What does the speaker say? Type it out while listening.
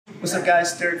What's up,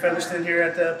 guys? Derek Featherston here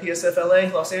at the PSF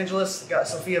LA, Los Angeles. Got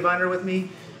Sophia Viner with me,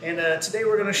 and today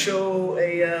we're going to show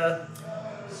a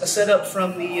setup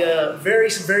from the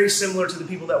very similar to the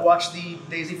people that watch the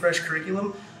Daisy Fresh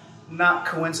curriculum. Not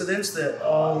coincidence that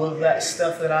all of that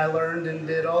stuff that I learned and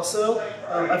did also,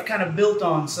 I've kind of built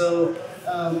on. So,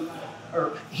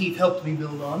 or Heath helped me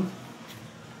build on.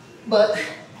 But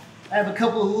I have a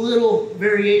couple of little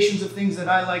variations of things that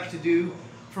I like to do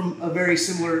from a very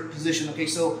similar position. Okay,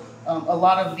 so a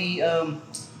lot of the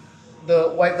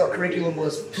white belt curriculum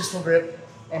was pistol grip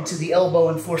and to the elbow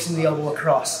and forcing the elbow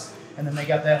across. And then they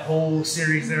got that whole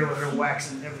series there where they're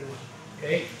waxing everywhere.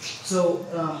 Okay, so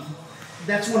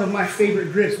that's one of my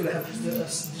favorite grips, but I have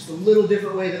just a little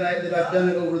different way that I've done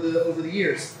it over the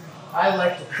years. I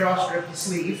like to cross grip the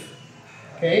sleeve.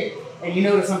 Okay, and you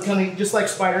notice I'm coming just like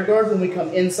spider guard when we come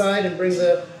inside and bring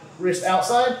the wrist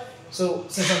outside. So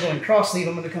since I'm going cross sleeve,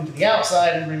 I'm going to come to the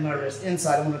outside and bring my wrist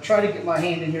inside. I'm going to try to get my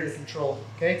hand in here to control.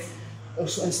 Okay,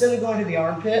 so instead of going to the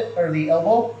armpit or the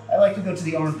elbow, I like to go to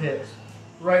the armpit,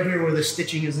 right here where the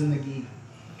stitching is in the gi.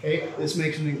 Okay, this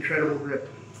makes an incredible grip.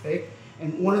 Okay,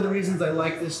 and one of the reasons I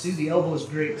like this too, the elbow is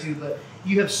great too, but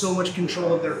you have so much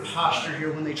control of their posture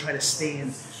here when they try to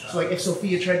stand. So like if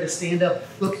Sophia tried to stand up,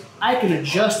 look, I can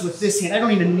adjust with this hand. I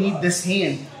don't even need this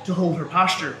hand to hold her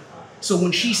posture. So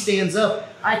when she stands up,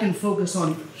 I can focus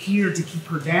on here to keep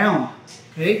her down,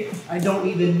 okay? I don't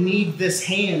even need this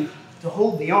hand to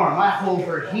hold the arm. I hold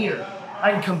her here.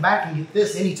 I can come back and get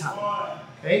this anytime,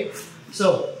 okay?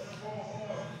 So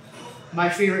my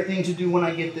favorite thing to do when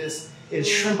I get this is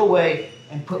shrimp away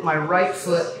and put my right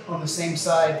foot on the same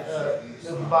side of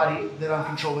the body that I'm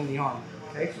controlling the arm,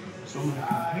 okay? So I'm gonna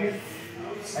come here,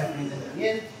 I bring that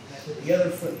in, and I put the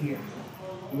other foot here.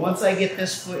 Once I get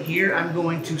this foot here, I'm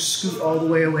going to scoot all the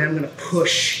way away. I'm gonna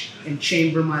push and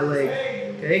chamber my leg,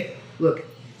 okay? Look,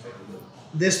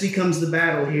 this becomes the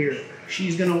battle here.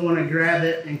 She's gonna wanna grab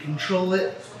it and control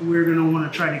it. We're gonna wanna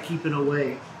try to keep it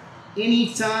away.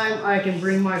 Anytime I can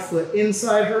bring my foot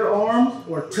inside her arm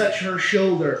or touch her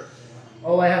shoulder,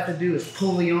 all I have to do is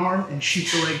pull the arm and shoot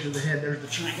the leg to the head. There's the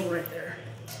triangle right there.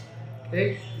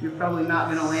 Okay? You're probably not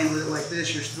going to land with it like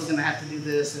this. You're still going to have to do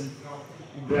this and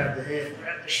grab the head,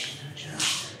 grab the shoulder.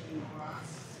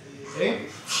 Okay?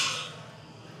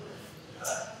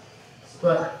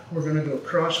 But we're going to go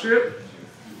cross grip,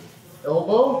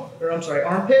 elbow, or I'm sorry,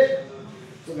 armpit.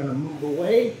 We're going to move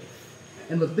away.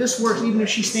 And look, this works even if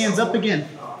she stands up again.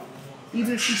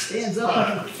 Even if she stands up,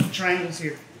 I can keep triangles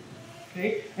here.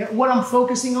 Okay? And what I'm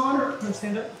focusing on,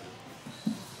 stand up.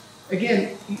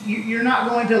 Again, you're not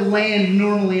going to land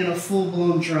normally in a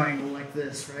full-blown triangle like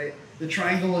this, right? The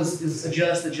triangle is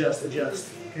adjust, adjust, adjust,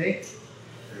 okay?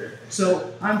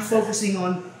 So I'm focusing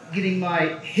on getting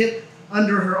my hip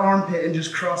under her armpit and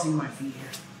just crossing my feet here,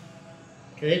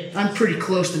 okay? I'm pretty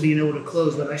close to being able to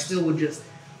close, but I still would just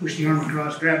push the arm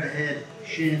across, grab the head,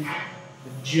 shin,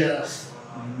 adjust,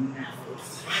 and now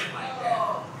like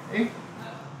that, okay?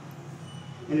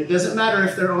 And it doesn't matter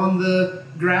if they're on the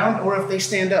ground or if they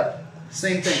stand up.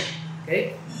 Same thing,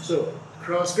 okay? So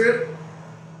cross grip,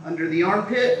 under the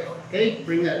armpit, okay?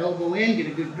 Bring that elbow in, get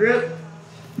a good grip.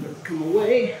 Come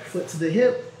away, foot to the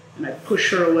hip, and I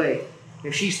push her away.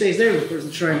 If she stays there, look, there's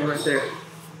the triangle right there.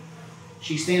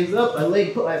 She stands up,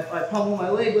 I pummel my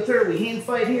leg with her, we hand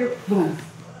fight here, boom.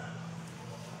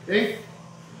 Okay?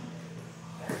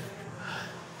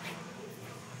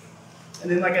 And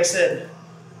then like I said,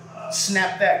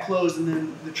 snap that closed, and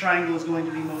then the triangle is going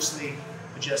to be mostly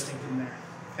adjusting from there.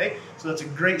 Okay, so that's a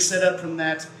great setup from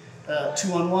that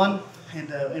 2-on-1,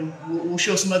 and we'll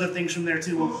show some other things from there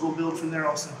too. We'll build from there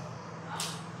also.